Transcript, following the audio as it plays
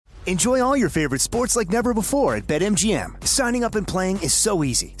Enjoy all your favorite sports like never before at BetMGM. Signing up and playing is so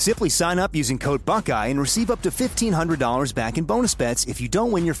easy. Simply sign up using code Buckeye and receive up to $1,500 back in bonus bets if you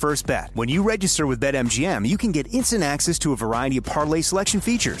don't win your first bet. When you register with BetMGM, you can get instant access to a variety of parlay selection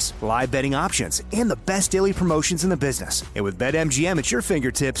features, live betting options, and the best daily promotions in the business. And with BetMGM at your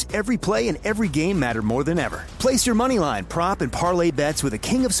fingertips, every play and every game matter more than ever. Place your moneyline, prop, and parlay bets with the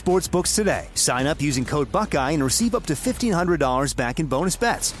king of sportsbooks today. Sign up using code Buckeye and receive up to $1,500 back in bonus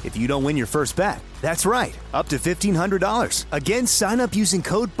bets if you don't win your first bet. That's right, up to $1,500. Again, sign up using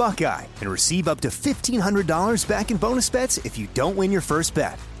code Buckeye and receive up to $1,500 back in bonus bets if you don't win your first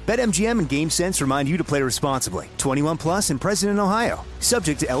bet. BetMGM and GameSense remind you to play responsibly. 21 plus and present in Ohio.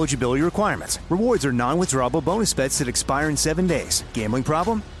 Subject to eligibility requirements. Rewards are non-withdrawable bonus bets that expire in 7 days. Gambling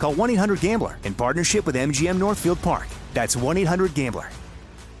problem? Call 1-800-GAMBLER in partnership with MGM Northfield Park. That's 1-800-GAMBLER.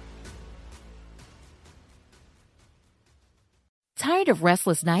 Tired of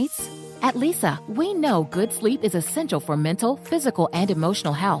restless nights? At Leesa, we know good sleep is essential for mental, physical, and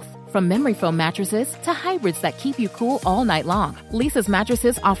emotional health. From memory foam mattresses to hybrids that keep you cool all night long, Leesa's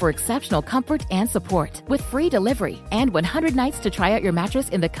mattresses offer exceptional comfort and support with free delivery and 100 nights to try out your mattress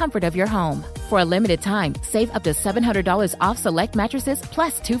in the comfort of your home. For a limited time, save up to $700 off select mattresses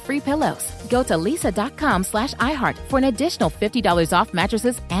plus 2 free pillows. Go to leesa.com/iHeart for an additional $50 off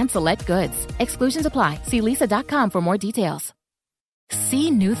mattresses and select goods. Exclusions apply. See leesa.com for more details.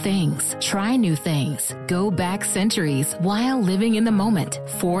 See new things, try new things, go back centuries while living in the moment,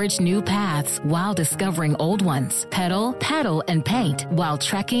 forge new paths while discovering old ones, pedal, paddle, and paint while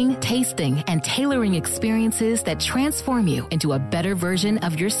trekking, tasting, and tailoring experiences that transform you into a better version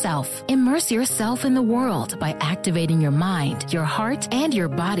of yourself. Immerse yourself in the world by activating your mind, your heart, and your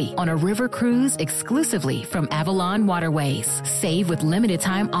body on a river cruise exclusively from Avalon Waterways. Save with limited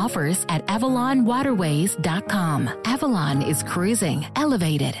time offers at AvalonWaterways.com. Avalon is cruising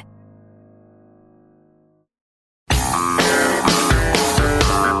elevated.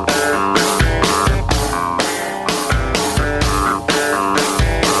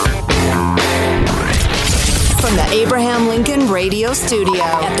 From the Abraham Lincoln Radio Studio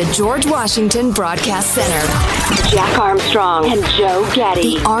at the George Washington Broadcast Center, Jack Armstrong and Joe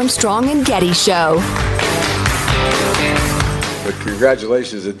Getty. The Armstrong and Getty Show. But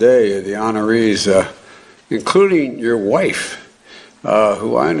congratulations today, the honorees, including your wife,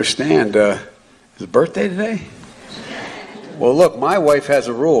 who I understand is a birthday today? Well, look, my wife has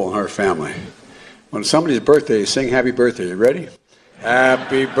a rule in her family. When somebody's birthday, you sing happy birthday. You ready?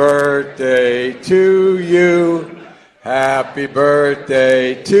 Happy birthday to you. Happy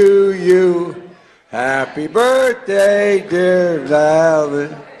birthday to you. Happy birthday, dear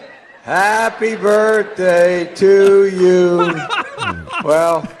Alan. Happy birthday to you.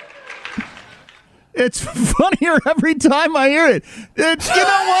 Well, it's funnier every time I hear it. You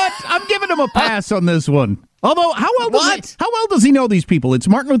know what? I'm giving him a pass on this one. Although, how well does he know these people? It's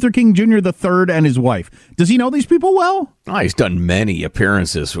Martin Luther King Jr. III and his wife. Does he know these people well? Oh, he's done many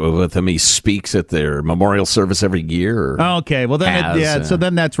appearances with them. He speaks at their memorial service every year. Okay, well then, so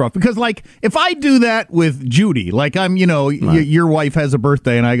then that's rough. Because like, if I do that with Judy, like I'm, your wife has a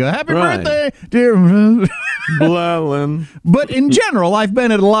birthday, and I go, "Happy birthday, dear." Blellin. But in general, I've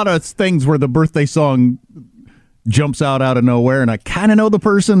been at a lot of things where the birthday song jumps out of nowhere, and I kind of know the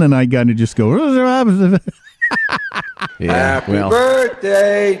person, and I kind of just go. Happy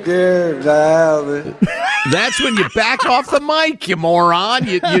birthday, dear Alan. That's when you back off the mic, you moron.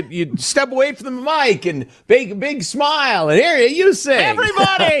 You step away from the mic and big smile, and here you sing.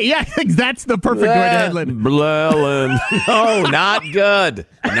 Everybody! Yeah, that's the perfect way to handle it. Blellin. No, not good.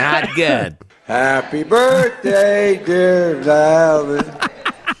 Not good. Happy birthday, dear Alan.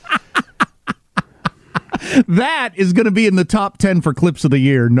 That is going to be in the top 10 for clips of the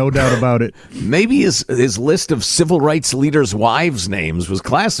year, no doubt about it. Maybe his list of civil rights leaders' wives' names was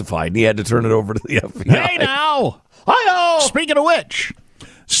classified, and he had to turn it over to the FBI. Hey, now! Hi-oh! Speaking of which,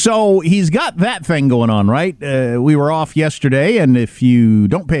 so he's got that thing going on, right? We were off yesterday, and if you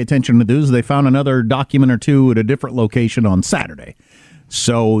don't pay attention to the news, they found another document or two at a different location on Saturday.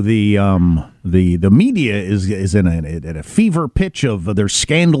 So the media is in a fever pitch of there's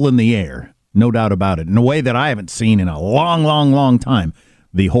scandal in the air. No doubt about it. In a way that I haven't seen in a long, long, long time.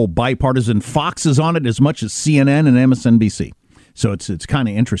 The whole bipartisan Fox is on it as much as CNN and MSNBC. So it's kind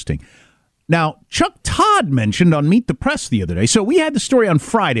of interesting. Now, Chuck Todd mentioned on Meet the Press the other day. So we had the story on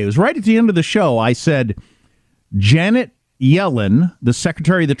Friday. It was right at the end of the show. I said, Janet Yellen, the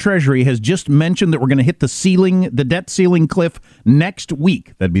Secretary of the Treasury, has just mentioned that we're going to hit the debt ceiling cliff next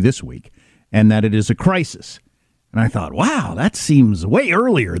week. That'd be this week. And that it is a crisis. And I thought, wow, that seems way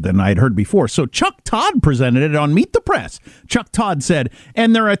earlier than I'd heard before. So Chuck Todd presented it on Meet the Press. Chuck Todd said,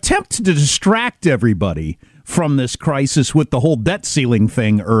 and their attempt to distract everybody from this crisis with the whole debt ceiling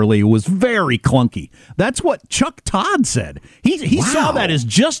thing early was very clunky. That's what Chuck Todd said. He saw that as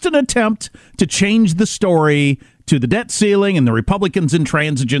just an attempt to change the story to the debt ceiling and the Republicans'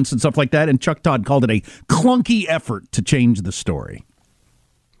 intransigence and stuff like that. And Chuck Todd called it a clunky effort to change the story.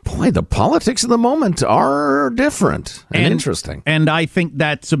 Boy, the politics of the moment are different and interesting. And I think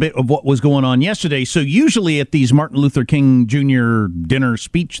that's a bit of what was going on yesterday. So usually at these Martin Luther King Jr. dinner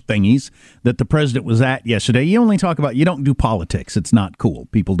speech thingies that the president was at yesterday, you only talk about, you don't do politics. It's not cool.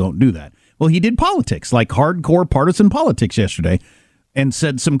 People don't do that. Well, he did politics, like hardcore partisan politics yesterday, and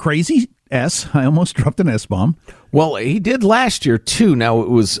said some crazy S. I almost dropped an S-bomb. Well, he did last year, too. Now, it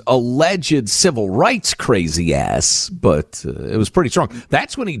was alleged civil rights crazy ass, but it was pretty strong.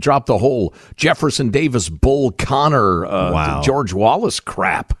 That's when he dropped the whole Jefferson Davis, Bull Connor, George Wallace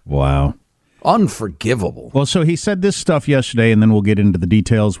crap. Wow. Unforgivable. Well, so he said this stuff yesterday, and then we'll get into the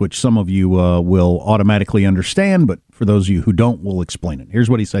details, which some of you will automatically understand, but for those of you who don't, we'll explain it. Here's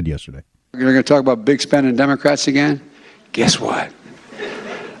what he said yesterday. You're going to talk about big spending Democrats again? Guess what?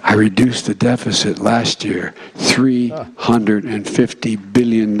 I reduced the deficit last year, $350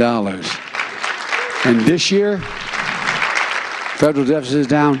 billion. And this year, federal deficit is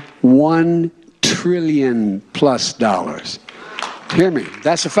down $1 trillion plus. Hear me,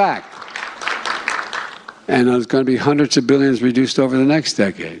 that's a fact. And there's going to be hundreds of billions reduced over the next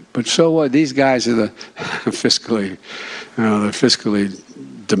decade. But so what? These guys are the fiscally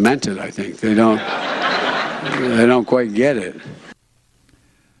demented, I think. They don't quite get it.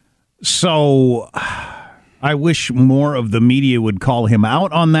 So I wish more of the media would call him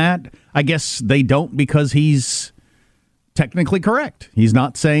out on that. I guess they don't because he's technically correct. He's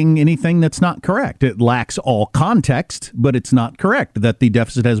not saying anything that's not correct. It lacks all context, but it's not correct that the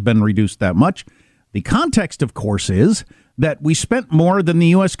deficit has been reduced that much. The context, of course, is that we spent more than the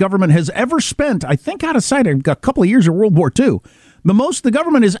U.S. government has ever spent, I think out of sight, a couple of years of World War II. The most the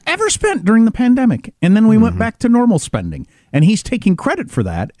government has ever spent during the pandemic. And then we went back to normal spending. And he's taking credit for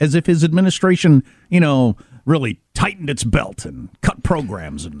that as if his administration, really tightened its belt and cut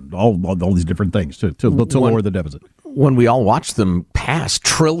programs and all these different things to lower the deficit. When we all watched them pass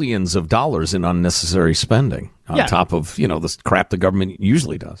trillions of dollars in unnecessary spending on top of, the crap the government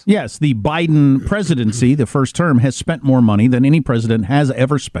usually does. Yes, the Biden presidency, the first term, has spent more money than any president has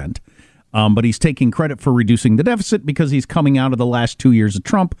ever spent. But he's taking credit for reducing the deficit because he's coming out of the last 2 years of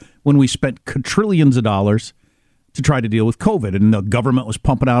Trump when we spent quadrillions of dollars to try to deal with COVID. And the government was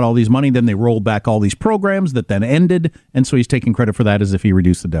pumping out all these money. Then they rolled back all these programs that then ended. And so he's taking credit for that as if he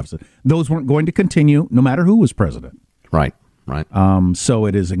reduced the deficit. Those weren't going to continue no matter who was president. Right. So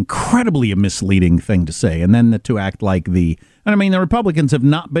it is incredibly a misleading thing to say. And then to act like the Republicans have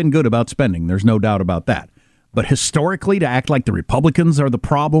not been good about spending. There's no doubt about that. But historically, to act like the Republicans are the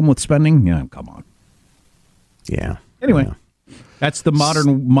problem with spending, come on. Yeah. Anyway, that's the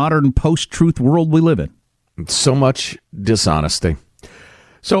modern post-truth world we live in. So much dishonesty.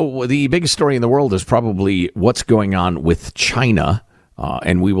 So the biggest story in the world is probably what's going on with China,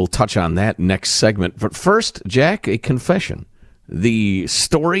 and we will touch on that next segment. But first, Jack, a confession. The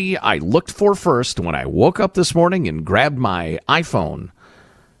story I looked for first when I woke up this morning and grabbed my iPhone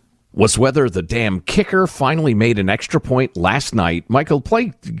was whether the damn kicker finally made an extra point last night. Michael,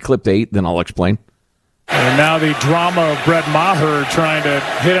 play clip 8, then I'll explain. And now the drama of Brett Maher trying to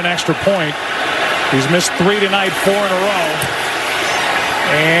hit an extra point. He's missed 3 tonight, 4 in a row.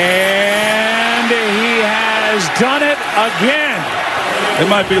 And he has done it again. They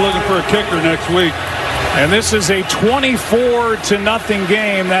might be looking for a kicker next week. And this is a 24-0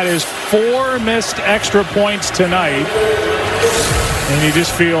 game. That is 4 missed extra points tonight. And you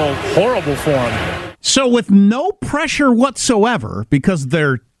just feel horrible for him. So with no pressure whatsoever, because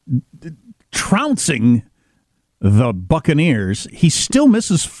they're trouncing the Buccaneers, he still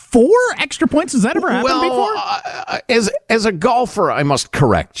misses 4 extra points. Has that ever happened before? As a golfer, I must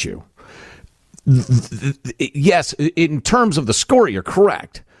correct you. Yes, in terms of the score, you're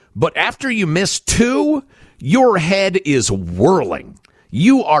correct. But after you miss 2, your head is whirling.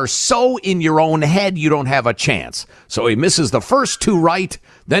 You are so in your own head, you don't have a chance. So he misses the first 2 right,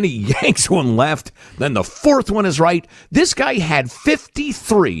 then he yanks one left, then the 4th one is right. This guy had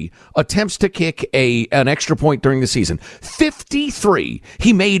 53 attempts to kick an extra point during the season. 53.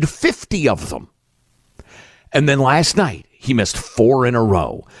 He made 50 of them. And then last night, he missed 4 in a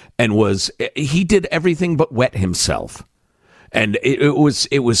row and he did everything but wet himself. And it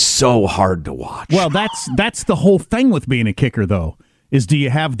was so hard to watch. Well, that's the whole thing with being a kicker, though. Is do you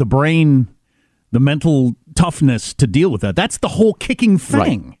have the brain, the mental toughness to deal with that. That's the whole kicking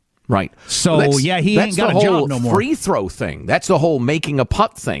thing. Right. So, he ain't got a job no more. Free throw thing. That's the whole making a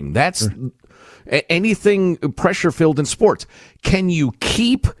putt thing. That's anything pressure-filled in sports. Can you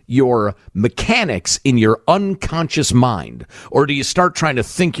keep your mechanics in your unconscious mind? Or do you start trying to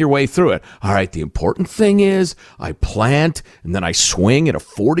think your way through it? All right, the important thing is I plant and then I swing at a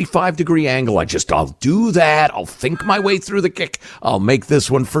 45-degree angle. I'll do that. I'll think my way through the kick. I'll make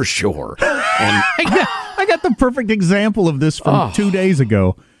this one for sure. And I got the perfect example of this from 2 days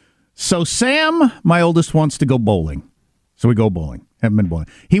ago. So Sam, my oldest, wants to go bowling. So we go bowling. Haven't been bowling.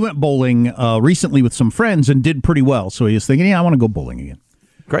 He went bowling recently with some friends and did pretty well. So he was thinking, I want to go bowling again.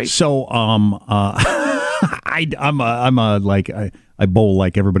 Great. So I bowl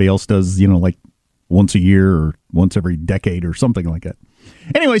like everybody else does, like once a year or once every decade or something like that.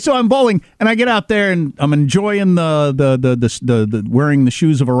 Anyway, so I'm bowling and I get out there and I'm enjoying the wearing the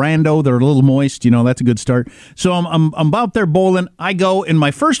shoes of a rando. They're a little moist, that's a good start. So I'm out there bowling. I go in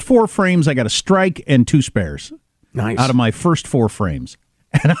my first 4 frames. I got a strike and 2 spares. Nice. Out of my first 4 frames.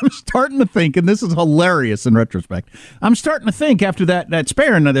 And I'm starting to think, and this is hilarious in retrospect, I'm starting to think after that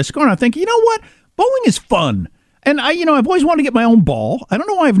spare and the score, and I think, you know what? Bowling is fun. And I've always wanted to get my own ball. I don't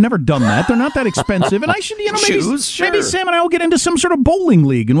know why I've never done that. They're not that expensive. And I should, maybe Sam and I will get into some sort of bowling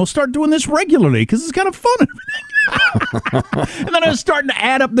league and we'll start doing this regularly because it's kind of fun. And then I was starting to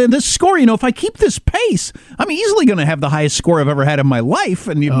add up this score. If I keep this pace, I'm easily going to have the highest score I've ever had in my life.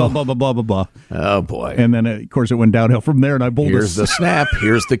 And blah, blah, blah, blah, blah, blah. Oh, boy. And then, of course, it went downhill from there. And I bowled Here's the snap.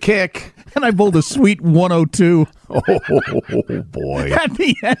 Here's the kick. And I bowled a sweet 102. Oh, boy. At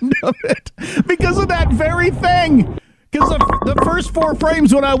the end of it. Because of that very thing. Because the first 4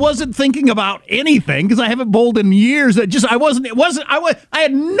 frames when I wasn't thinking about anything, because I haven't bowled in years, I had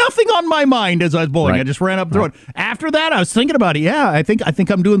nothing on my mind as I was bowling. Right. I just ran up through it. After that, I was thinking about it. Yeah, I think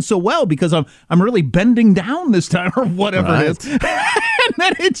I'm doing so well because I'm really bending down this time or whatever it is. And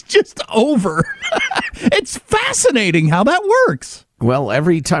then it's just over. It's fascinating how that works. Well,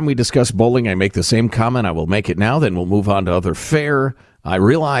 every time we discuss bowling, I make the same comment. I will make it now, then we'll move on to other fare. I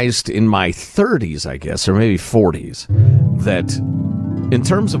realized in my 30s, I guess, or maybe 40s, that in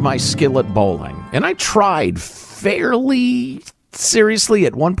terms of my skill at bowling, and I tried fairly seriously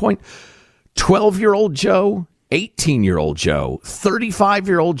at one point, 12-year-old Joe, 18-year-old Joe,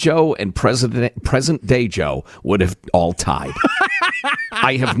 35-year-old Joe, and present-day Joe would have all tied.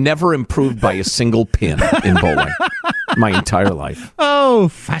 I have never improved by a single pin in bowling my entire life. Oh,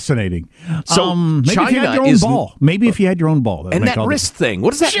 fascinating. So maybe China if you had your own ball. Maybe if you had your own ball. And that wrist thing.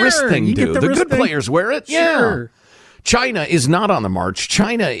 What does that wrist thing do? The good players wear it? Sure. Yeah. China is not on the march.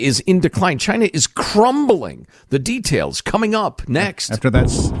 China is in decline. China is crumbling. The details coming up next. After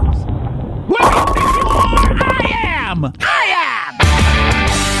that's... I am!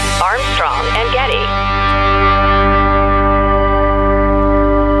 Armstrong and Getty.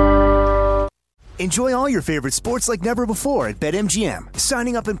 Enjoy all your favorite sports like never before at BetMGM.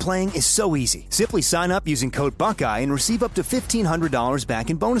 Signing up and playing is so easy. Simply sign up using code Buckeye and receive up to $1,500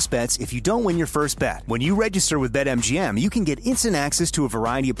 back in bonus bets if you don't win your first bet. When you register with BetMGM, you can get instant access to a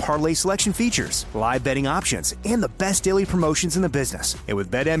variety of parlay selection features, live betting options, and the best daily promotions in the business. And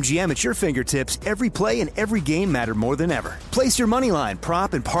with BetMGM at your fingertips, every play and every game matter more than ever. Place your moneyline,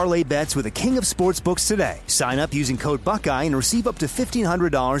 prop, and parlay bets with the king of sportsbooks today. Sign up using code Buckeye and receive up to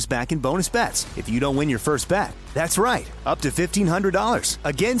 $1,500 back in bonus bets if you don't win your first bet. That's right, up to $1,500.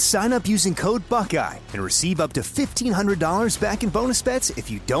 Again, sign up using code Buckeye and receive up to $1,500 back in bonus bets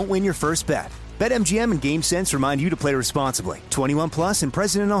if you don't win your first bet. BetMGM and GameSense remind you to play responsibly. 21 plus and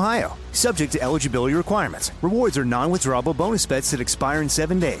present in Ohio. Subject to eligibility requirements. Rewards are non-withdrawable bonus bets that expire in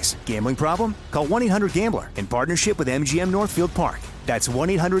 7 days. Gambling problem? Call 1-800-GAMBLER in partnership with MGM Northfield Park. That's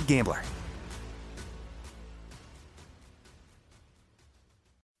 1-800-GAMBLER.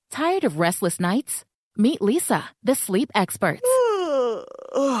 Tired of restless nights? Meet Leesa, the sleep experts.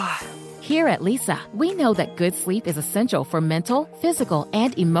 Here at Leesa, we know that good sleep is essential for mental, physical,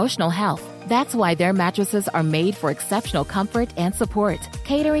 and emotional health. That's why their mattresses are made for exceptional comfort and support,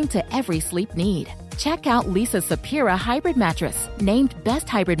 catering to every sleep need. Check out Leesa's Sapira Hybrid Mattress, named Best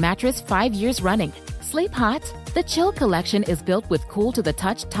Hybrid Mattress 5 years running. Sleep hot? The Chill Collection is built with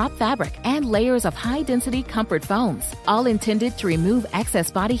cool-to-the-touch top fabric and layers of high-density comfort foams, all intended to remove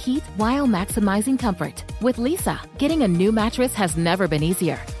excess body heat while maximizing comfort. With Leesa, getting a new mattress has never been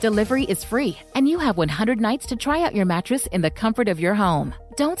easier. Delivery is free, and you have 100 nights to try out your mattress in the comfort of your home.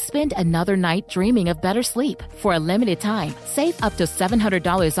 Don't spend another night dreaming of better sleep. For a limited time, save up to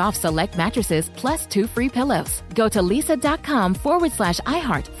 $700 off select mattresses plus 2 free pillows. Go to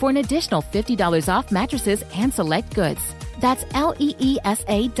Leesa.com/iHeart for an additional $50 off mattresses and select goods. That's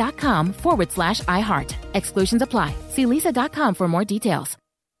LEESA.com/iHeart. Exclusions apply. See Leesa.com for more details.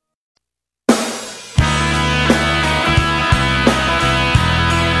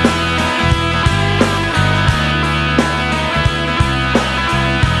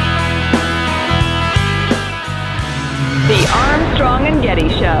 The Armstrong and Getty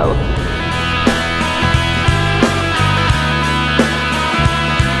Show.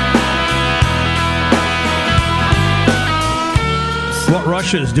 What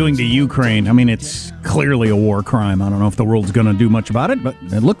Russia is doing to Ukraine, I mean, it's clearly a war crime. I don't know if the world's going to do much about it, but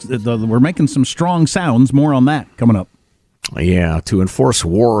it looks we're making some strong sounds. More on that coming up. Yeah, to enforce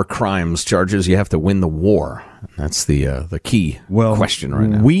war crimes charges, you have to win the war. That's the key question right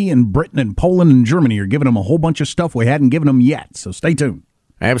now. We in Britain and Poland and Germany are giving them a whole bunch of stuff we hadn't given them yet, so stay tuned.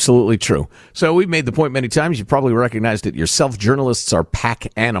 Absolutely true. So we've made the point many times. You probably recognized it yourself. Journalists are pack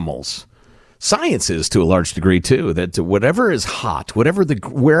animals. Science is to a large degree, too, that whatever is hot, wherever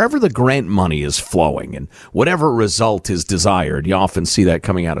the grant money is flowing and whatever result is desired, you often see that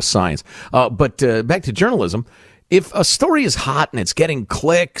coming out of science. But back to journalism, if a story is hot and it's getting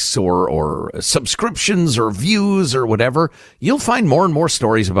clicks or subscriptions or views or whatever, you'll find more and more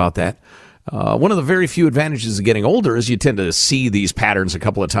stories about that. One of the very few advantages of getting older is you tend to see these patterns a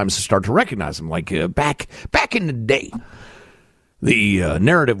couple of times to start to recognize them. Like back in the day, the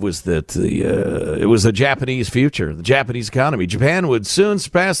narrative was that it was the Japanese future, the Japanese economy. Japan would soon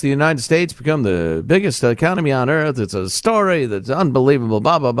surpass the United States, become the biggest economy on earth. It's a story that's unbelievable,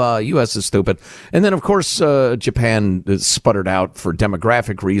 blah, blah, blah. U.S. is stupid. And then, of course, Japan sputtered out for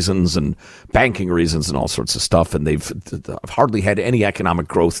demographic reasons and banking reasons and all sorts of stuff. And they've hardly had any economic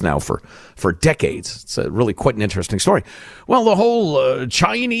growth now for decades. It's really quite an interesting story. Well, the whole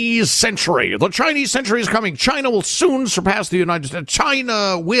Chinese century, the Chinese century is coming. China will soon surpass the United States.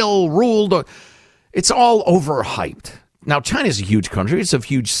 China will rule. It's all overhyped. Now, China's a huge country. It's of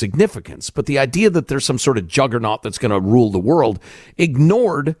huge significance. But the idea that there's some sort of juggernaut that's going to rule the world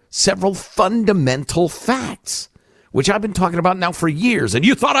ignored several fundamental facts, which I've been talking about now for years. And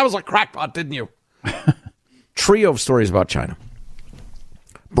you thought I was a crackpot, didn't you? Trio of stories about China.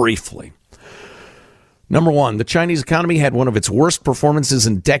 Briefly. Number one, the Chinese economy had one of its worst performances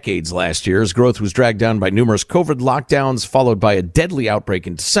in decades last year as growth was dragged down by numerous COVID lockdowns, followed by a deadly outbreak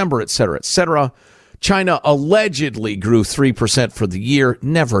in December, et cetera, et cetera. China allegedly grew 3% for the year.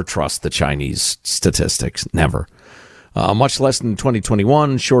 Never trust the Chinese statistics. Never. Much less than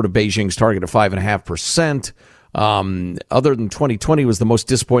 2021, short of Beijing's target of 5.5%. Other than 2020 was the most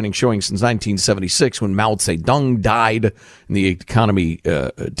disappointing showing since 1976 when Mao Zedong died and the economy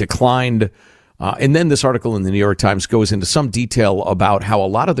declined. And then this article in the New York Times goes into some detail about how a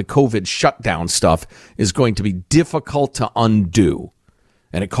lot of the COVID shutdown stuff is going to be difficult to undo.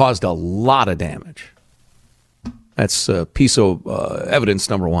 And it caused a lot of damage. That's a piece of evidence,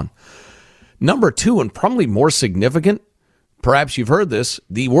 number one. Number two, and probably more significant, perhaps you've heard this,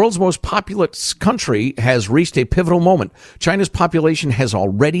 the world's most populous country has reached a pivotal moment. China's population has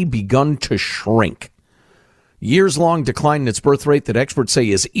already begun to shrink. Years-long decline in its birth rate that experts say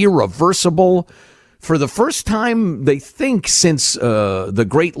is irreversible. For the first time, they think, since the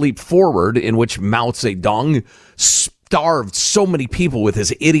Great Leap Forward, in which Mao Zedong starved so many people with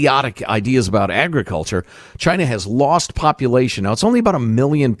his idiotic ideas about agriculture, China has lost population. Now, it's only about 1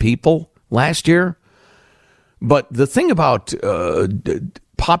 million people last year. But the thing about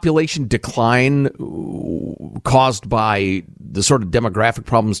population decline caused by the sort of demographic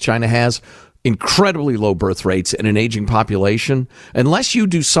problems China has, incredibly low birth rates and an aging population, unless you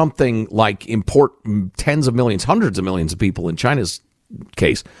do something like import tens of millions, hundreds of millions of people in China's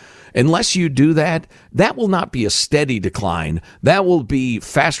case, unless you do that, that will not be a steady decline. That will be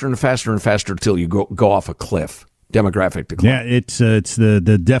faster and faster and faster until you go off a cliff. Demographic decline. Yeah, it's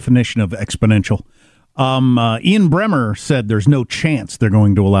the definition of exponential. Ian Bremmer said there's no chance they're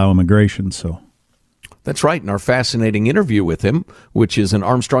going to allow immigration, so... That's right. In our fascinating interview with him, which is an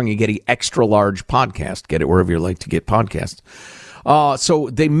Armstrong and Getty extra large podcast. Get it wherever you like to get podcasts. So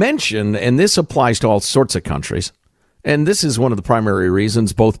they mention, and this applies to all sorts of countries, and this is one of the primary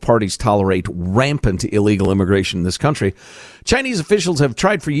reasons both parties tolerate rampant illegal immigration in this country. Chinese officials have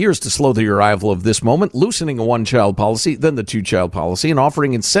tried for years to slow the arrival of this moment, loosening a one-child policy, then the two-child policy, and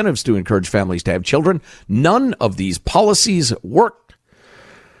offering incentives to encourage families to have children. None of these policies worked.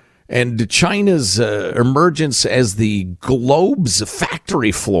 And China's emergence as the globe's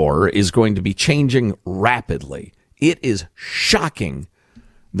factory floor is going to be changing rapidly. It is shocking,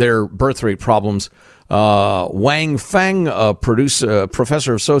 their birth rate problems. Wang Feng,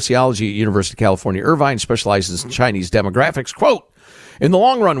 professor of sociology at University of California, Irvine, specializes in Chinese demographics. Quote, In the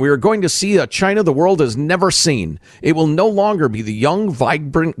long run, we are going to see a China the world has never seen. It will no longer be the young,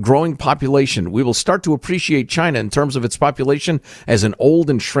 vibrant, growing population. We will start to appreciate China in terms of its population as an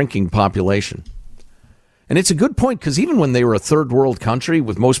old and shrinking population. And it's a good point, because even when they were a third world country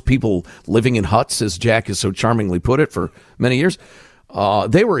with most people living in huts, as Jack has so charmingly put it, for many years,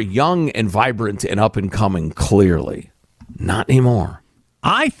 they were young and vibrant and up and coming, clearly. Not anymore.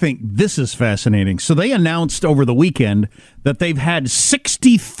 I think this is fascinating. So they announced over the weekend that they've had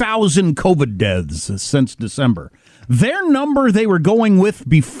 60,000 COVID deaths since December. Their number they were going with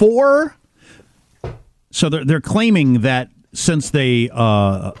before, so they're claiming that since they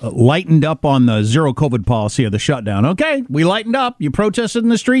lightened up on the zero COVID policy of the shutdown. Okay, we lightened up. You protested in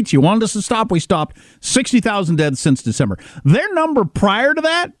the streets. You wanted us to stop. We stopped. 60,000 deaths since December. Their number prior to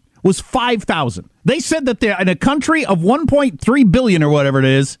that was 5,000. They said that they're in a country of 1.3 billion or whatever it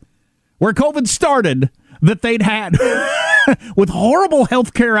is, where COVID started, that they'd had, with horrible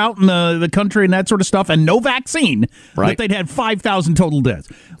health care out in the country and that sort of stuff, and no vaccine, right, that they'd had 5,000 total deaths.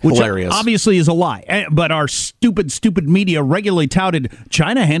 Which hilarious. Obviously is a lie. But our stupid media regularly touted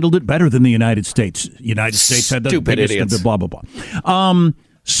China handled it better than the United States. United States had the Stupid biggest idiots. blah, blah, blah.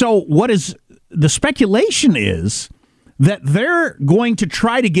 So what is the speculation is that they're going to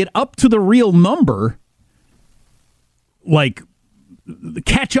try to get up to the real number, like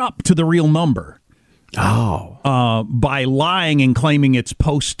catch up to the real number. By lying and claiming it's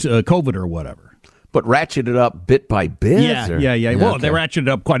post-COVID or whatever. But ratchet it up bit by bit? Yeah. Well, they ratcheted it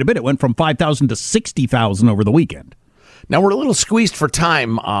up quite a bit. It went from 5,000 to 60,000 over the weekend. Now, we're a little squeezed for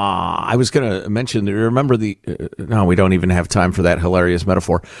time. I was going to mention, remember no, we don't even have time for that hilarious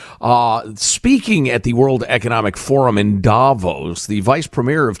metaphor. Speaking at the World Economic Forum in Davos, the vice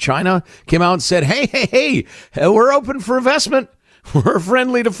premier of China came out and said, hey, we're open for investment. We're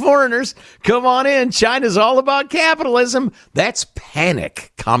friendly to foreigners. Come on in. China's all about capitalism. That's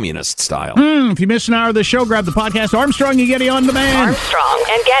panic, communist style. If you missed an hour of the show, grab the podcast Armstrong and Getty On Demand. Armstrong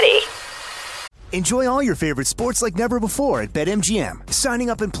and Getty. Enjoy all your favorite sports like never before at BetMGM. Signing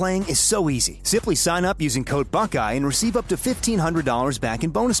up and playing is so easy. Simply sign up using code Buckeye and receive up to $1,500 back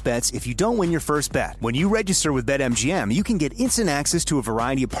in bonus bets if you don't win your first bet. When you register with BetMGM, you can get instant access to a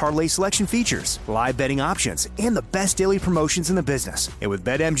variety of parlay selection features, live betting options, and the best daily promotions in the business. And with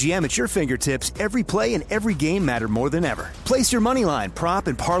BetMGM at your fingertips, every play and every game matter more than ever. Place your moneyline, prop,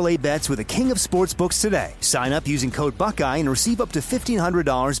 and parlay bets with the king of sportsbooks today. Sign up using code Buckeye and receive up to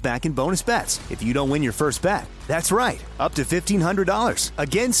 $1,500 back in bonus bets if you don't win your first bet. That's right, up to $1,500.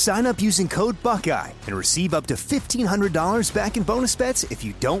 Again, sign up using code Buckeye and receive up to $1,500 back in bonus bets if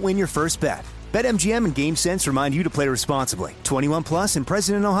you don't win your first bet. BetMGM and GameSense remind you to play responsibly. 21 plus and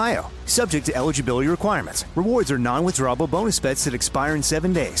present in Ohio. Subject to eligibility requirements. Rewards are non-withdrawable bonus bets that expire in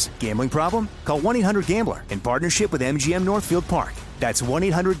 7 days. Gambling problem? Call 1-800-GAMBLER in partnership with MGM Northfield Park. That's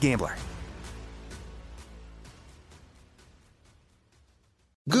 1-800-GAMBLER.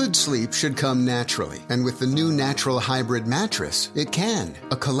 Good sleep should come naturally, and with the new Natural Hybrid mattress, it can.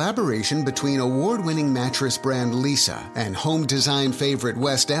 A collaboration between award-winning mattress brand Leesa and home design favorite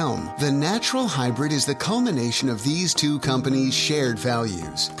West Elm, the Natural Hybrid is the culmination of these two companies' shared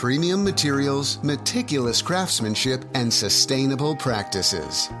values: premium materials, meticulous craftsmanship, and sustainable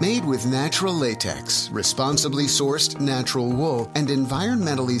practices. Made with natural latex, responsibly sourced natural wool, and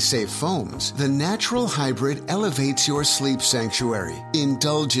environmentally safe foams, the Natural Hybrid elevates your sleep sanctuary,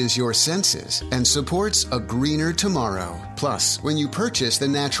 indulges your senses, and supports a greener tomorrow. Plus, when you purchase the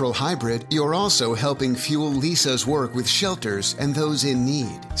Natural Hybrid, you're also helping fuel Leesa's work with shelters and those in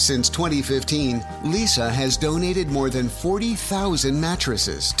need. Since 2015, Leesa has donated more than 40,000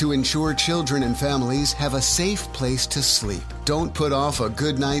 mattresses to ensure children and families have a safe place to sleep. Don't put off a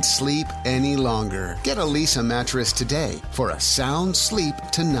good night's sleep any longer. Get a Leesa mattress today for a sound sleep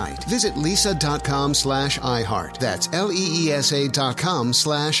tonight. Visit leesa.com/iHeart. That's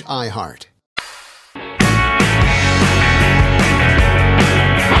LEESA.com/iHeart.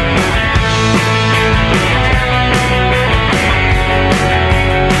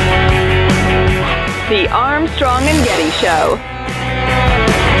 The Armstrong and Getty Show.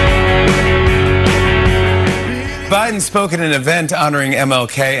 Biden spoke at an event honoring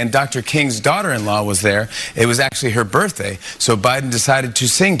MLK, and Dr. King's daughter-in-law was there. It was actually her birthday, so Biden decided to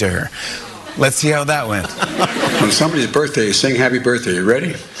sing to her. Let's see how that went. When somebody's birthday, you sing happy birthday. You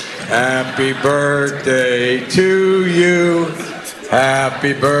ready? Happy birthday to you.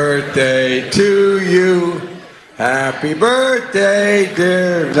 Happy birthday to you. Happy birthday,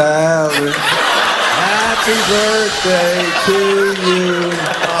 dear Valerie. Happy birthday to you.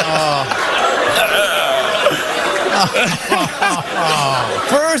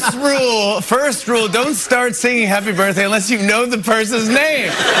 First rule, don't start singing happy birthday unless you know the person's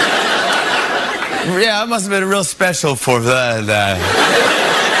name. Yeah, it must have been real special for that.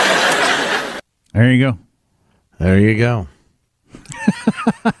 There you go. There you go.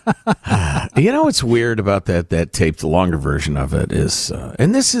 You know what's weird about that tape, the longer version of it is,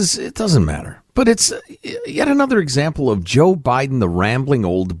 and it doesn't matter, but it's yet another example of Joe Biden, the rambling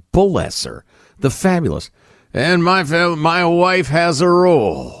old bullesser, the fabulous. And my wife has a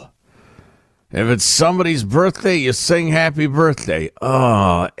rule. If it's somebody's birthday, you sing happy birthday.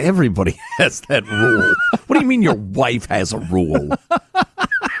 Oh, everybody has that rule. What do you mean your wife has a rule?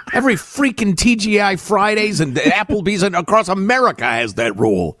 Every freaking TGI Fridays and Applebee's across America has that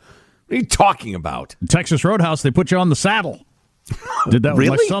rule. What are you talking about? In Texas Roadhouse, they put you on the saddle. Did that with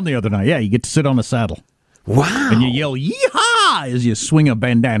my son the other night. Yeah, you get to sit on a saddle. Wow. And you yell, yeehaw, as you swing a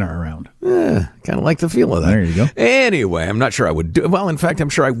bandana around. Kind of like the feel of that. There you go. Anyway, I'm not sure I would do it. Well, in fact, I'm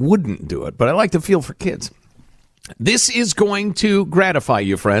sure I wouldn't do it, but I like the feel for kids. This is going to gratify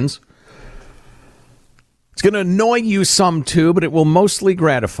you, friends. It's going to annoy you some, too, but it will mostly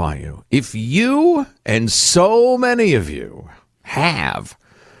gratify you. If you, and so many of you, have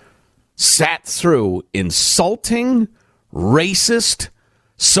sat through insulting, racist,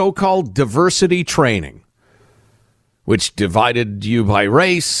 so-called diversity training, which divided you by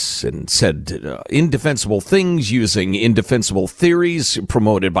race and said indefensible things using indefensible theories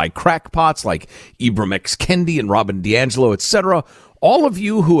promoted by crackpots like Ibram X. Kendi and Robin DiAngelo, etc. All of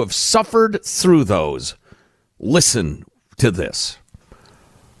you who have suffered through those, listen to this.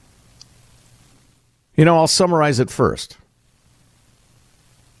 I'll summarize it first.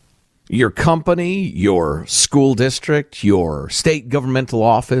 Your company, your school district, your state governmental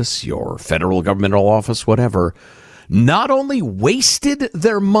office, your federal governmental office, whatever, not only wasted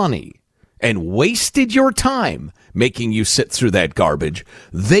their money and wasted your time making you sit through that garbage,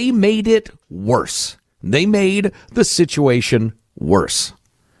 they made it worse. They made the situation worse.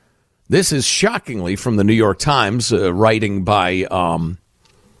 This is shockingly from the New York Times, writing by,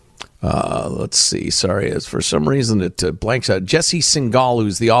 let's see, sorry, for some reason it blanks out. Jesse Singal,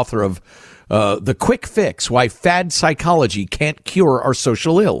 who's the author of The Quick Fix, Why Fad Psychology Can't Cure Our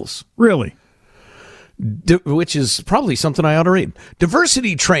Social Ills. Really? Which is probably something I ought to read.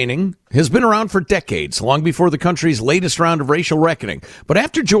 Diversity training has been around for decades, long before the country's latest round of racial reckoning. But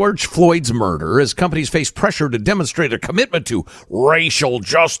after George Floyd's murder, as companies face pressure to demonstrate a commitment to racial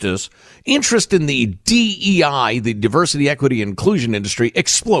justice, interest in the DEI, the diversity, equity, and inclusion industry,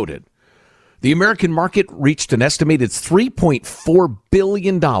 exploded. The American market reached an estimated $3.4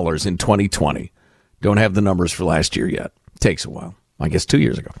 billion in 2020. Don't have the numbers for last year yet. Takes a while. I guess 2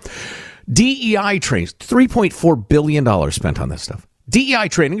 years ago. DEI trainings, $3.4 billion spent on this stuff. DEI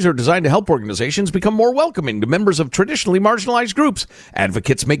trainings are designed to help organizations become more welcoming to members of traditionally marginalized groups.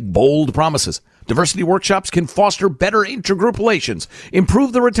 Advocates make bold promises. Diversity workshops can foster better intergroup relations,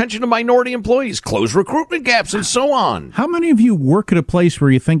 improve the retention of minority employees, close recruitment gaps, and so on. How many of you work at a place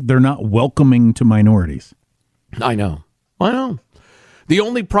where you think they're not welcoming to minorities? I know. The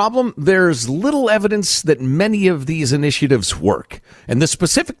only problem, there's little evidence that many of these initiatives work. And the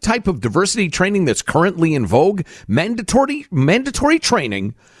specific type of diversity training that's currently in vogue, mandatory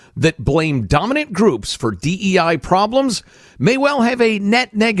training that blame dominant groups for DEI problems, may well have a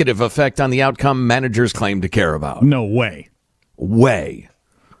net negative effect on the outcome managers claim to care about. No way.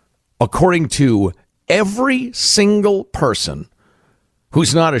 According to every single person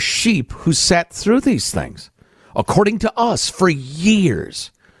who's not a sheep who sat through these things. According to us for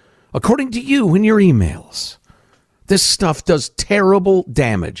years, according to you in your emails, this stuff does terrible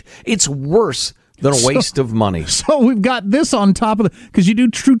damage. It's worse than a waste of money. So we've got this on top of because you do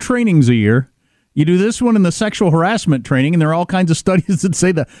 2 trainings a year. You do this one and the sexual harassment training, and there are all kinds of studies that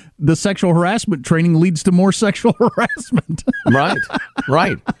say the sexual harassment training leads to more sexual harassment.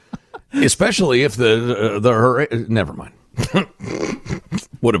 Right. Especially if never mind.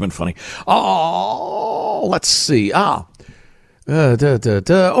 Would have been funny. Oh, let's see. Over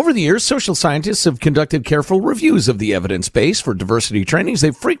the years, social scientists have conducted careful reviews of the evidence base for diversity trainings.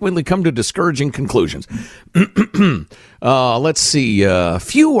 They've frequently come to discouraging conclusions. Let's see.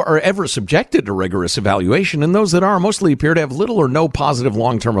 Few are ever subjected to rigorous evaluation, and those that are mostly appear to have little or no positive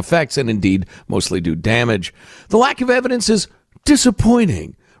long-term effects, and indeed mostly do damage. The lack of evidence is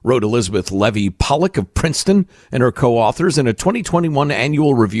disappointing, wrote Elizabeth Levy Pollock of Princeton and her co-authors in a 2021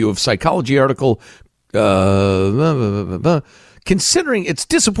 annual review of psychology article. It's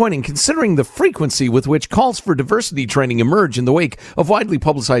disappointing considering the frequency with which calls for diversity training emerge in the wake of widely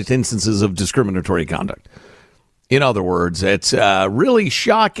publicized instances of discriminatory conduct. In other words, it's really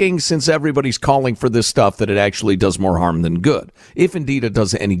shocking since everybody's calling for this stuff that it actually does more harm than good, if indeed it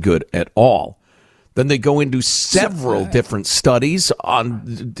does any good at all. Then they go into several different studies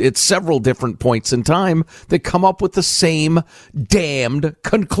at several different points in time that come up with the same damned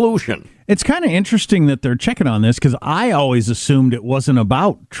conclusion. It's kind of interesting that they're checking on this because I always assumed it wasn't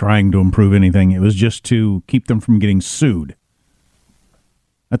about trying to improve anything. It was just to keep them from getting sued.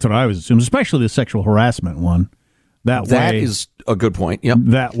 That's what I always assumed, especially the sexual harassment one. That is a good point. Yep.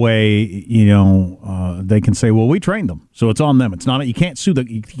 That way, they can say, "Well, we trained them, so it's on them." It's not. You can't sue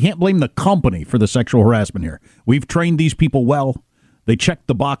you can't blame the company for the sexual harassment here. We've trained these people well. They checked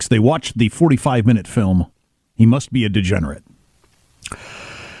the box. They watched the 45-minute film. He must be a degenerate.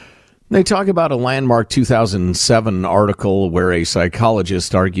 They talk about a landmark 2007 article where a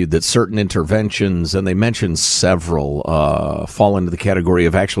psychologist argued that certain interventions, and they mentioned several, fall into the category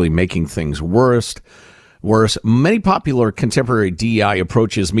of actually making things worse. Many popular contemporary DEI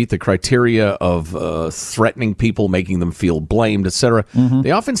approaches meet the criteria of threatening people, making them feel blamed, etc. Mm-hmm. They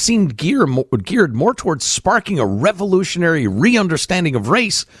often seem geared more towards sparking a revolutionary re-understanding of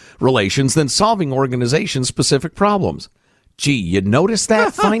race relations than solving organization-specific problems. Gee, you notice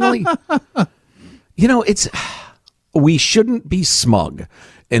that finally? We shouldn't be smug.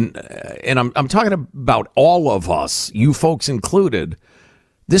 And I'm talking about all of us, you folks included.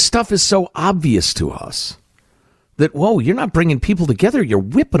 This stuff is so obvious to us that, whoa, you're not bringing people together. You're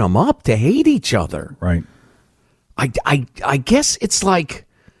whipping them up to hate each other. Right. I guess it's like,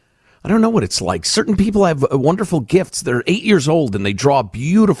 I don't know what it's like. Certain people have wonderful gifts. They're 8 years old and they draw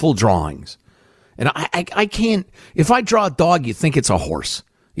beautiful drawings. And I can't, if I draw a dog, you think it's a horse.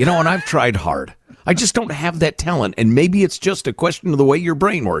 And I've tried hard. I just don't have that talent, and maybe it's just a question of the way your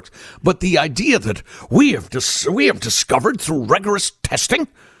brain works. But the idea that we have discovered through rigorous testing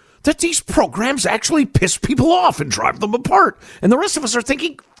that these programs actually piss people off and drive them apart, and the rest of us are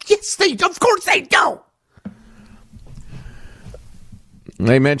thinking, yes, of course they do.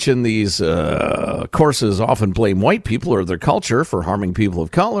 They mention these courses often blame white people or their culture for harming people of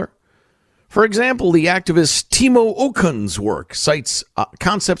color. For example, the activist Timo Okun's work cites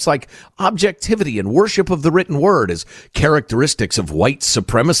concepts like objectivity and worship of the written word as characteristics of white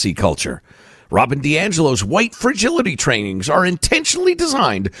supremacy culture. Robin DiAngelo's white fragility trainings are intentionally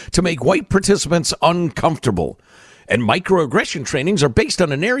designed to make white participants uncomfortable. And microaggression trainings are based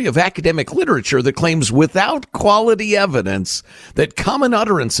on an area of academic literature that claims without quality evidence that common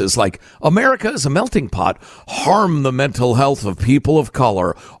utterances like America is a melting pot harm the mental health of people of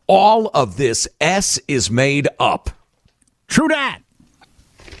color. All of this S is made up. True that.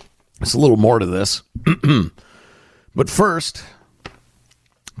 There's a little more to this. But first,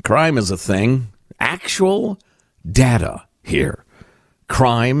 crime is a thing. Actual data here.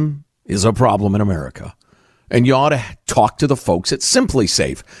 Crime is a problem in America. And you ought to talk to the folks at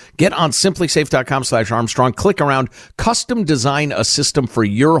SimpliSafe. Get on SimpliSafe.com/Armstrong. Click around. Custom design a system for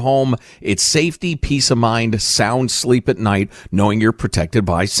your home. It's safety, peace of mind, sound sleep at night, knowing you're protected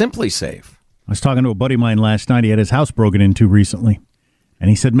by SimpliSafe. I was talking to a buddy of mine last night. He had his house broken into recently. And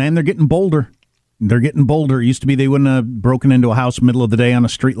he said, man, they're getting bolder. They're getting bolder. It used to be they wouldn't have broken into a house middle of the day on a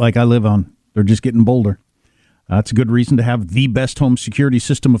street like I live on. They're just getting bolder. That's a good reason to have the best home security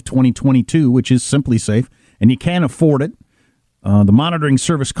system of 2022, which is SimpliSafe. And you can't afford it. The monitoring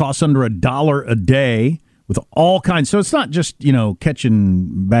service costs under $1 a day with all kinds. So it's not just,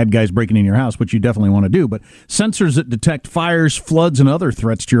 catching bad guys breaking in your house, which you definitely want to do, but sensors that detect fires, floods, and other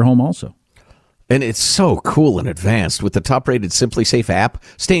threats to your home also. And it's so cool and advanced with the top-rated SimpliSafe app.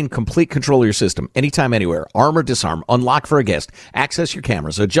 Stay in complete control of your system anytime, anywhere. Arm or disarm, unlock for a guest, access your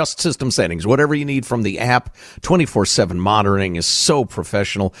cameras, adjust system settings, whatever you need from the app. 24/7 monitoring is so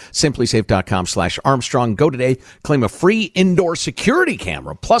professional. SimpliSafe.com/Armstrong. Go today. Claim a free indoor security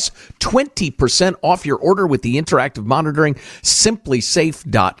camera plus 20% off your order with the interactive monitoring.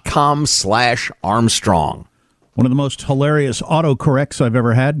 SimpliSafe.com/Armstrong. One of the most hilarious autocorrects I've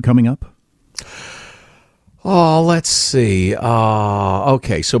ever had coming up. Oh, let's see.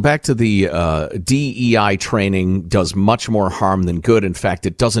 Okay, so back to the DEI training does much more harm than good. In fact,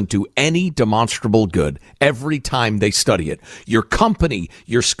 it doesn't do any demonstrable good every time they study it. Your company,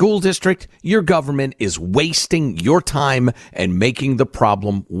 your school district, your government is wasting your time and making the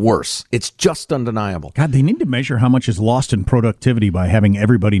problem worse. It's just undeniable. God, they need to measure how much is lost in productivity by having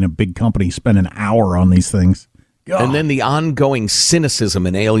everybody in a big company spend an hour on these things. God. And then the ongoing cynicism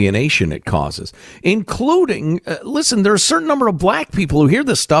and alienation it causes, including, listen, there are a certain number of black people who hear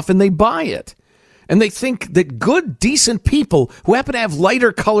this stuff and they buy it. And they think that good, decent people who happen to have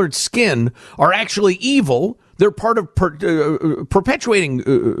lighter colored skin are actually evil. They're part of perpetuating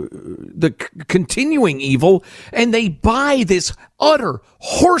the continuing evil, and they buy this utter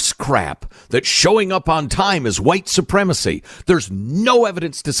horse crap that showing up on time is white supremacy. There's no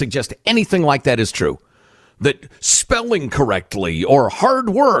evidence to suggest anything like that is true. That spelling correctly or hard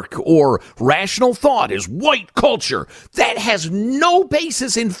work or rational thought is white culture. That has no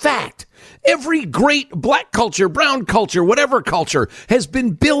basis in fact. Every great black culture, brown culture, whatever culture has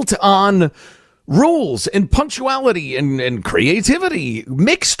been built on rules and punctuality and creativity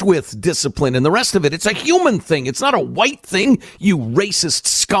mixed with discipline and the rest of it. It's a human thing. It's not a white thing, you racist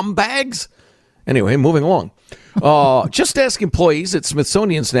scumbags. Anyway, moving along. Just ask employees at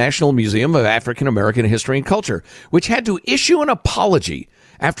Smithsonian's National Museum of African American History and Culture, which had to issue an apology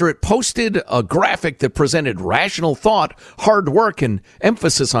after it posted a graphic that presented rational thought, hard work, and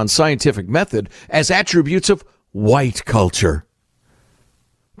emphasis on scientific method as attributes of white culture.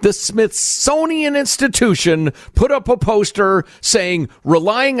 The Smithsonian Institution put up a poster saying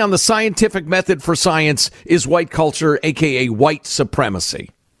relying on the scientific method for science is white culture, aka white supremacy.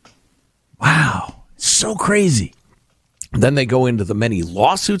 Wow. So crazy. Then they go into the many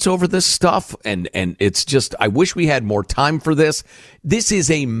lawsuits over this stuff, and it's just, I wish we had more time for this. This is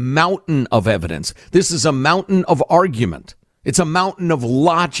a mountain of evidence. This is a mountain of argument. It's a mountain of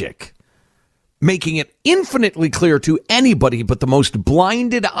logic, making it infinitely clear to anybody but the most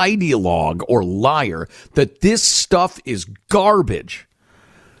blinded ideologue or liar that this stuff is garbage.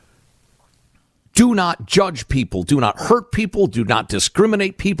 Do not judge people. Do not hurt people. Do not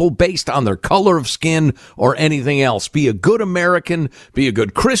discriminate people based on their color of skin or anything else. Be a good American. Be a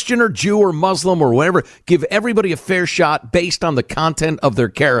good Christian or Jew or Muslim or whatever. Give everybody a fair shot based on the content of their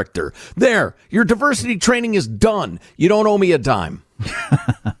character. There, your diversity training is done. You don't owe me a dime.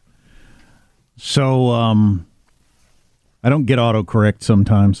 So, I don't get autocorrect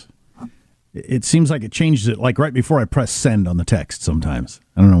sometimes. It seems like it changes it like right before I press send on the text sometimes.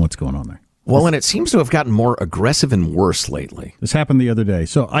 I don't know what's going on there. Well, and it seems to have gotten more aggressive and worse lately. This happened the other day.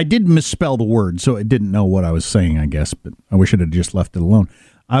 So I did misspell the word, so it didn't know what I was saying, I guess, but I wish it had just left it alone.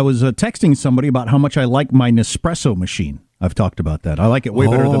 I was texting somebody about how much I like my Nespresso machine. I've talked about that. I like it way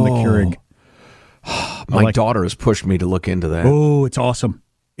better than the Keurig. My daughter has pushed me to look into that. Oh, it's awesome.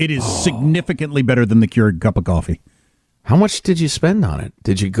 It is significantly better than the Keurig cup of coffee. How much did you spend on it?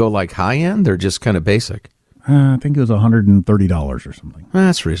 Did you go like high end or just kind of basic? I think it was $130 or something.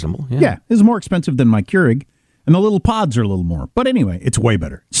 That's reasonable. Yeah, it's more expensive than my Keurig, and the little pods are a little more. But anyway, it's way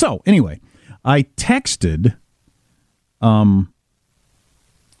better. So anyway, I texted,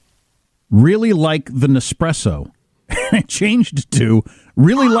 really like the Nespresso. And I changed to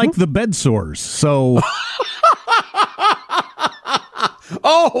really like the bed sores. So...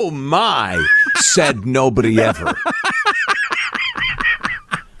 Oh, my, said nobody ever.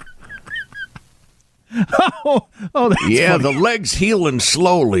 That's yeah, funny. the leg's healing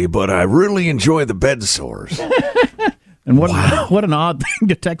slowly, but I really enjoy the bed sores. And what an odd thing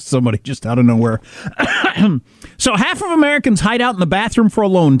to text somebody just out of nowhere. So half of Americans hide out in the bathroom for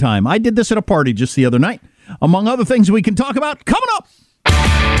alone time. I did this at a party just the other night. Among other things we can talk about coming up.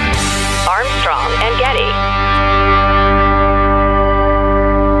 Armstrong and Getty.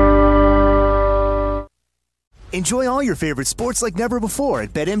 Enjoy all your favorite sports like never before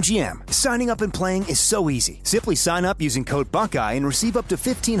at BetMGM. Signing up and playing is so easy. Simply sign up using code Buckeye and receive up to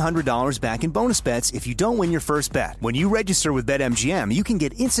 $1,500 back in bonus bets if you don't win your first bet. When you register with BetMGM, you can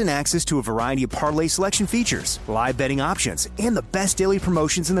get instant access to a variety of parlay selection features, live betting options, and the best daily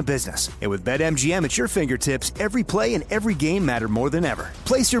promotions in the business. And with BetMGM at your fingertips, every play and every game matter more than ever.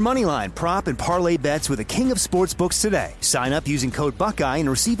 Place your moneyline, prop, and parlay bets with the king of sportsbooks today. Sign up using code Buckeye and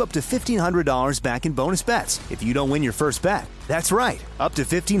receive up to $1,500 back in bonus bets if you don't win your first bet. That's right, up to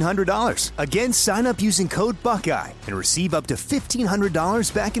 $1,500. Again, sign up using code Buckeye and receive up to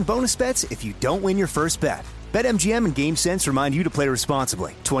 $1,500 back in bonus bets if you don't win your first bet. BetMGM and GameSense remind you to play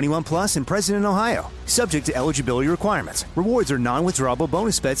responsibly. 21 plus and present in Ohio. Subject to eligibility requirements. Rewards are non-withdrawable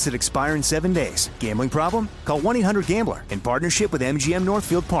bonus bets that expire in 7 days. Gambling problem? Call 1-800-GAMBLER in partnership with MGM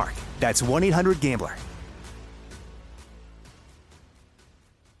Northfield Park. That's 1-800-GAMBLER.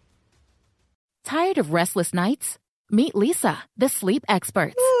 Tired of restless nights? Meet Leesa, the sleep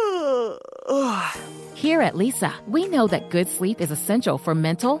experts. Here at Leesa, we know that good sleep is essential for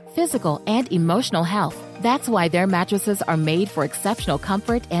mental, physical, and emotional health. That's why their mattresses are made for exceptional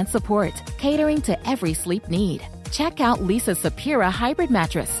comfort and support, catering to every sleep need. Check out Leesa's Sapira Hybrid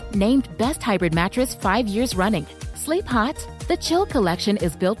Mattress, named Best Hybrid Mattress 5 years running. Sleep hot, The Chill collection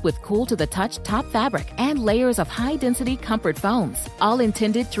is built with cool-to-the-touch top fabric and layers of high-density comfort foams, all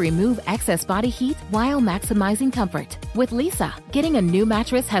intended to remove excess body heat while maximizing comfort. With Leesa, getting a new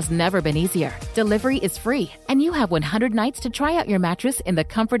mattress has never been easier. Delivery is free, and you have 100 nights to try out your mattress in the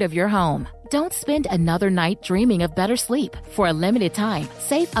comfort of your home. Don't spend another night dreaming of better sleep. For a limited time,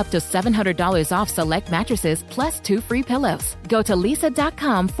 save up to $700 off select mattresses plus 2 free pillows. Go to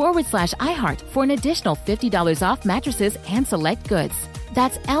leesa.com/iHeart for an additional $50 off mattresses and select goods.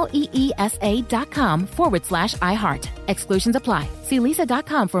 That's LEESA.com/iHeart. Exclusions apply. See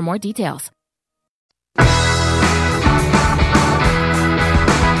leesa.com for more details.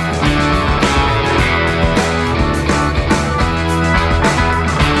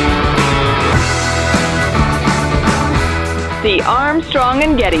 The Armstrong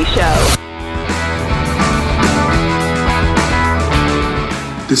and Getty Show.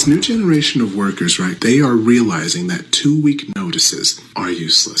 This new generation of workers, right, they are realizing that 2-week notices are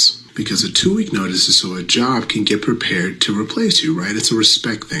useless. Because a 2-week notice is so a job can get prepared to replace you, right? It's a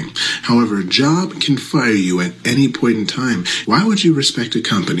respect thing. However, a job can fire you at any point in time. Why would you respect a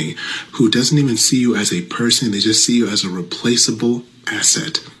company who doesn't even see you as a person? They just see you as a replaceable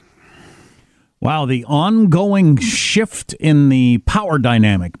asset. Wow, the ongoing shift in the power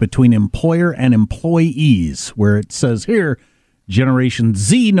dynamic between employer and employees, where it says here, Generation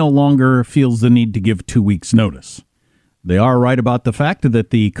Z no longer feels the need to give 2 weeks' notice. They are right about the fact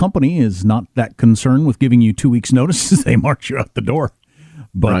that the company is not that concerned with giving you 2 weeks' notice as they march you out the door.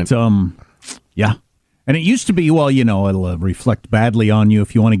 But, yeah. And it used to be, well, you know, it'll reflect badly on you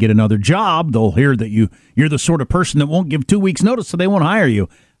if you want to get another job. They'll hear that you're the sort of person that won't give 2 weeks' notice, so they won't hire you.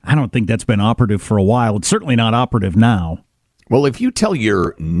 I don't think that's been operative for a while. It's certainly not operative now. Well, if you tell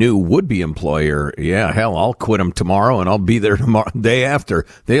your new would-be employer, yeah, hell, I'll quit them tomorrow and I'll be there tomorrow, day after,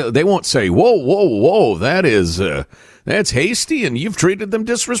 they won't say, whoa, that's hasty and you've treated them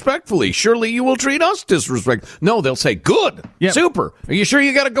disrespectfully. Surely you will treat us disrespectfully. No, they'll say, good, super. Are you sure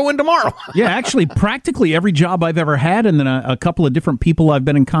you got to go in tomorrow? Yeah, actually, practically every job I've ever had, and then a couple of different people I've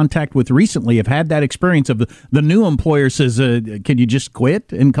been in contact with recently have had that experience of the new employer says, can you just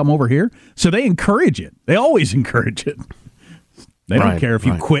quit and come over here? So they encourage it. They always encourage it. They don't care if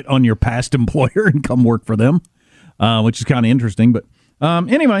you quit on your past employer and come work for them, which is kind of interesting. But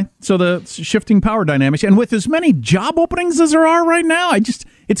anyway, so the shifting power dynamics. And with as many job openings as there are right now, it's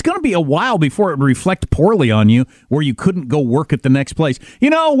going to be a while before it would reflect poorly on you where you couldn't go work at the next place. You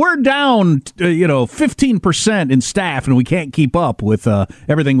know, we're down, 15% in staff, and we can't keep up with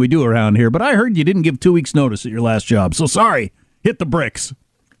everything we do around here. But I heard you didn't give 2 weeks' notice at your last job. So sorry, hit the bricks.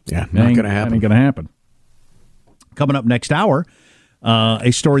 Yeah, not going to happen. That ain't going to happen. Coming up next hour, a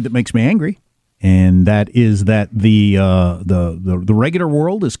story that makes me angry, and that is that the regular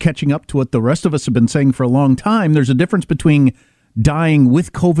world is catching up to what the rest of us have been saying for a long time. There's a difference between dying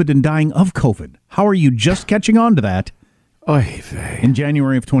with COVID and dying of COVID. How are you just catching on to that in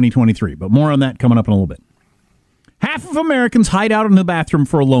January of 2023? But more on that coming up in a little bit. Half of Americans hide out in the bathroom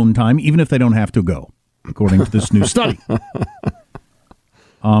for alone time, even if they don't have to go, according to this new study.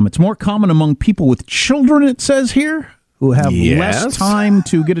 It's more common among people with children, it says here, who have less time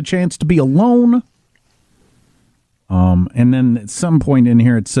to get a chance to be alone. And then at some point in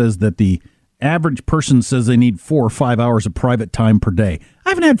here, it says that the average person says they need 4 or 5 hours of private time per day. I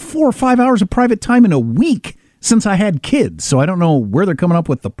haven't had 4 or 5 hours of private time in a week since I had kids, so I don't know where they're coming up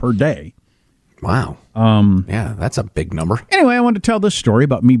with the per day. Wow. Yeah, that's a big number. Anyway, I wanted to tell this story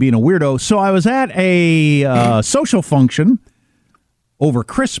about me being a weirdo. So I was at a social function over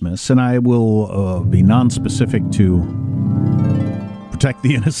Christmas, and I will be non-specific to protect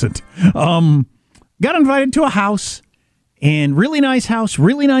the innocent. Got invited to a house, and really nice house,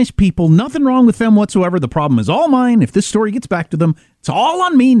 really nice people, nothing wrong with them whatsoever. The problem is all mine. If this story gets back to them, it's all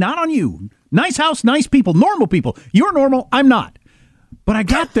on me, not on you. Nice house, nice people, normal people. You're normal, I'm not. But I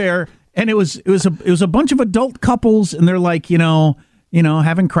got there, and it was a bunch of adult couples, and they're like,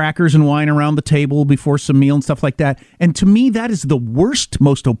 having crackers and wine around the table before some meal and stuff like that. And to me, that is the worst,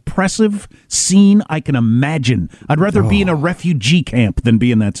 most oppressive scene I can imagine. I'd rather be in a refugee camp than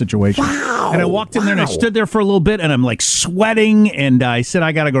be in that situation. Wow, and I walked in there and I stood there for a little bit and I'm like sweating. And I said,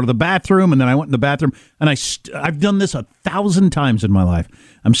 I got to go to the bathroom. And then I went in the bathroom and I've done this 1,000 times in my life.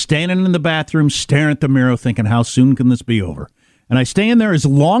 I'm standing in the bathroom, staring at the mirror, thinking, how soon can this be over? And I stay in there as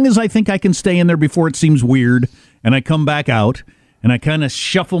long as I think I can stay in there before it seems weird. And I come back out. And I kind of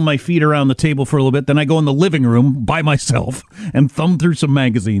shuffle my feet around the table for a little bit. Then I go in the living room by myself and thumb through some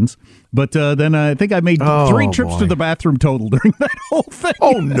magazines. But then I think I made 3 trips to the bathroom total during that whole thing.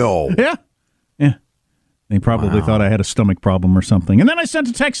 Oh, no. Yeah. They probably thought I had a stomach problem or something. And then I sent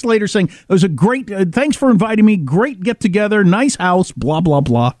a text later saying, it was a great, thanks for inviting me, great get-together, nice house, blah, blah,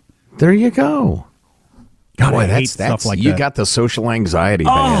 blah. There you go. God, Boy, I hate stuff like that. You got the social anxiety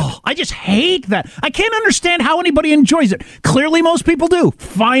bad. Oh, I just hate that. I can't understand how anybody enjoys it. Clearly, most people do.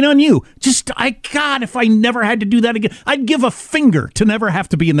 Fine on you. God, if I never had to do that again, I'd give a finger to never have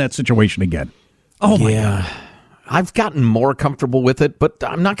to be in that situation again. Oh, my God. I've gotten more comfortable with it, but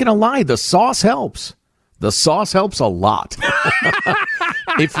I'm not going to lie. The sauce helps. The sauce helps a lot.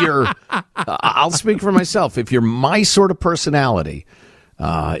 If you're, I'll speak for myself. If you're my sort of personality,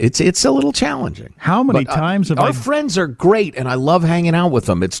 it's a little challenging. How many times have our friends are great, and I love hanging out with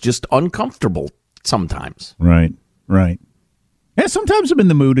them. It's just uncomfortable sometimes. Right. Yeah, sometimes I'm in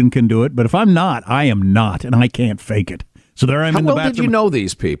the mood and can do it, but if I'm not, I am not, and I can't fake it. So there I'm in the bathroom. How well did you know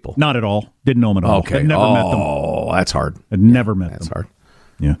these people? Not at all. Didn't know them at all. Okay. I'd never met them. Oh, that's hard. I'd never met them. That's hard.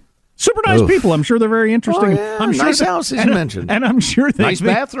 Yeah. Super nice people. I'm sure they're very interesting. Oh, yeah. I'm sure nice house, as you mentioned. And I'm sure they nice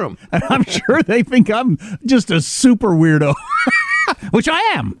bathroom. And I'm sure they think I'm just a super weirdo, which I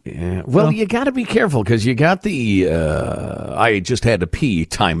am. Yeah. Well, you got to be careful because you got the I just had to pee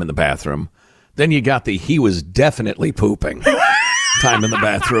time in the bathroom. Then you got the he was definitely pooping time in the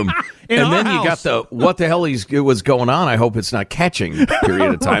bathroom. And then you got the what the hell was going on. I hope it's not catching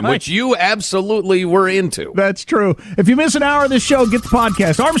period of time, which you absolutely were into. That's true. If you miss an hour of this show, get the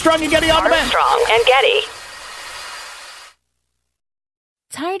podcast. Armstrong and Getty on the bench. Armstrong and Getty.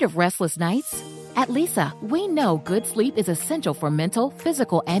 Tired of restless nights? At Leesa, we know good sleep is essential for mental,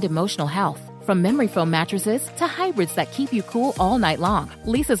 physical, and emotional health. From memory foam mattresses to hybrids that keep you cool all night long,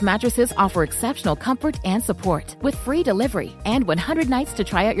 Leesa's mattresses offer exceptional comfort and support with free delivery and 100 nights to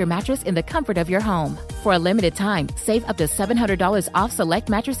try out your mattress in the comfort of your home. For a limited time, save up to $700 off select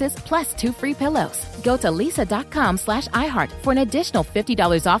mattresses plus 2 free pillows. Go to leesa.com/iHeart for an additional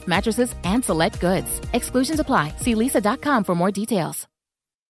 $50 off mattresses and select goods. Exclusions apply. See leesa.com for more details.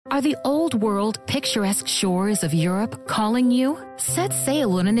 Are the old-world, picturesque shores of Europe calling you? Set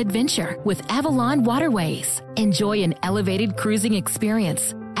sail on an adventure with Avalon Waterways. Enjoy an elevated cruising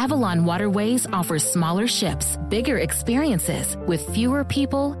experience. Avalon Waterways offers smaller ships, bigger experiences, with fewer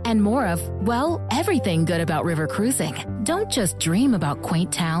people and more of, well, everything good about river cruising. Don't just dream about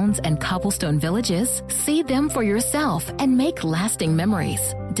quaint towns and cobblestone villages. See them for yourself and make lasting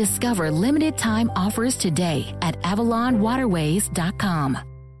memories. Discover limited-time offers today at AvalonWaterways.com.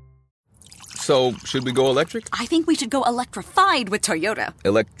 So, should we go electric? I think we should go electrified with Toyota.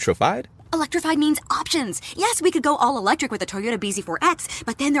 Electrified? Electrified means options. Yes, we could go all electric with the Toyota BZ4X,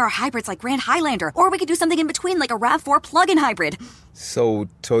 but then there are hybrids like Grand Highlander, or we could do something in between like a RAV4 plug-in hybrid. So,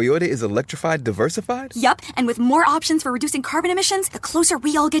 Toyota is electrified diversified? Yup, and with more options for reducing carbon emissions, the closer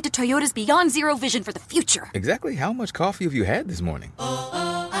we all get to Toyota's Beyond Zero vision for the future. Exactly how much coffee have you had this morning?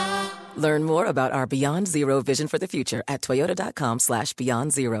 Learn more about our Beyond Zero vision for the future at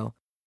toyota.com/beyond zero.